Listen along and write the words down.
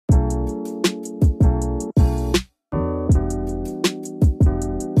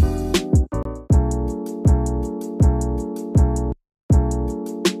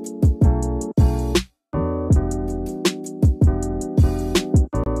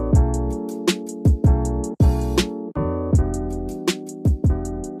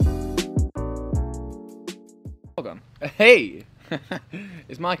Hey!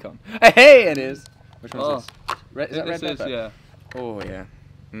 Is mic on? Hey, it is! Which one's this? Is that red pepper? Yeah. Oh, yeah.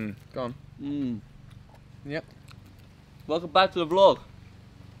 Go on. Yep. Welcome back to the vlog.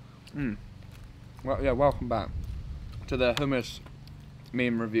 Well, yeah, welcome back to the hummus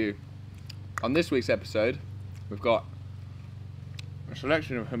meme review. On this week's episode, we've got a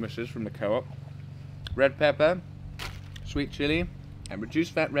selection of hummuses from the co-op. Red pepper, sweet chili, and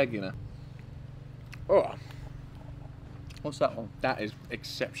reduced fat regular. Oh! What's that one? That is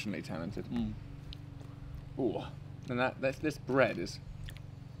exceptionally talented. Oh, and this bread is.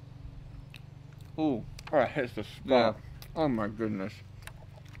 Oh, it hits the spot. Yeah. Oh my goodness.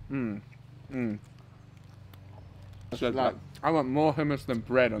 So Like, I want more hummus than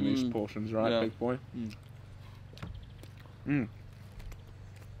bread on these portions, right, big boy?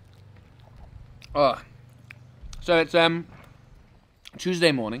 Oh, so it's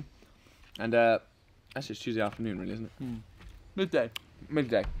Tuesday morning, and actually it's Tuesday afternoon, really, isn't it?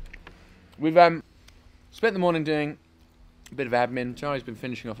 Midday. We've spent the morning doing a bit of admin. Charlie's been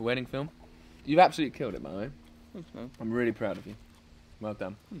finishing off a wedding film. You've absolutely killed it, by the way. Thanks, man. I'm really proud of you. Well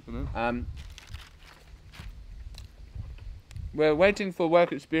done. Thanks, man. We're waiting for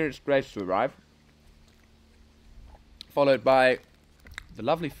work experience Grace to arrive, followed by the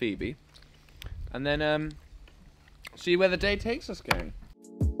lovely Phoebe, and then see where the day takes us, gang.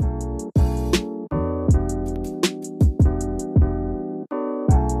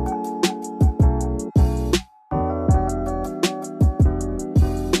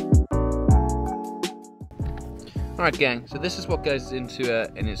 Alright, gang, so this is what goes into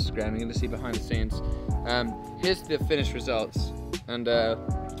an Instagram. You're going to see behind the scenes. Here's the finished results, and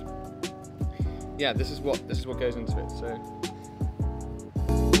yeah, this is what goes into it. So.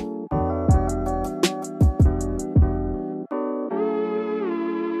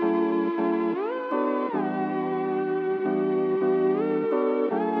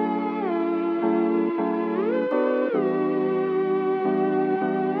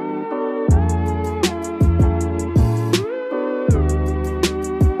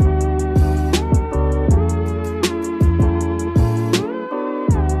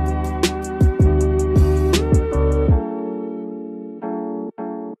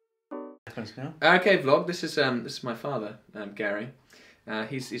 Okay, vlog. This is my father, Gary.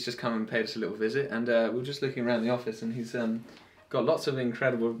 He's just come and paid us a little visit, and we're just looking around the office, and he's got lots of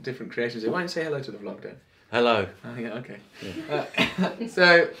incredible different creations here. Why don't you say hello to the vlog, Dan? Hello. Oh yeah, okay. Yeah.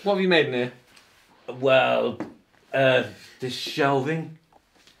 So, what have you made in here? Well, this shelving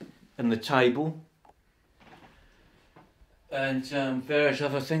and the table and various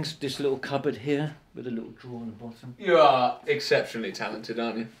other things. This little cupboard here with a little drawer on the bottom. You are exceptionally talented,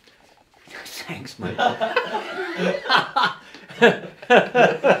 aren't you? Thanks, mate.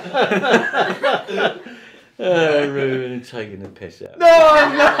 Reuben taking the piss out. No,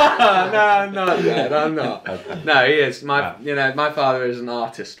 I'm not, Dad. I'm not. No, he is. My father is an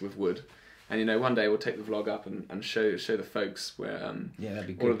artist with wood, and one day we'll take the vlog up and show the folks where that'd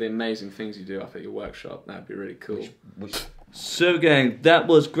be good. all of the amazing things you do up at your workshop. That'd be really cool. So, gang, that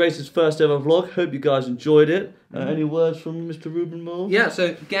was Grace's first ever vlog. Hope you guys enjoyed it. Any words from Mr. Reuben Mowle? Yeah,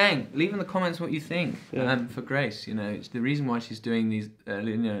 so, gang, leave in the comments what you think for Grace. It's the reason why she's doing these,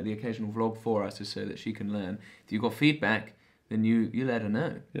 the occasional vlog for us is so that she can learn. If you've got feedback, then you let her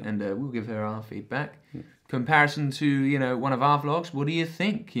know, and we'll give her our feedback. Comparison to, one of our vlogs, what do you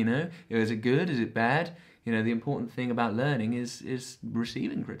think, Is it good? Is it bad? The important thing about learning is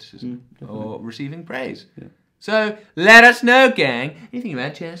receiving criticism or receiving praise. So, let us know, gang. Anything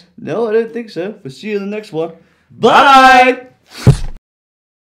about Chaz? No, I don't think so. We'll see you in the next one. Bye!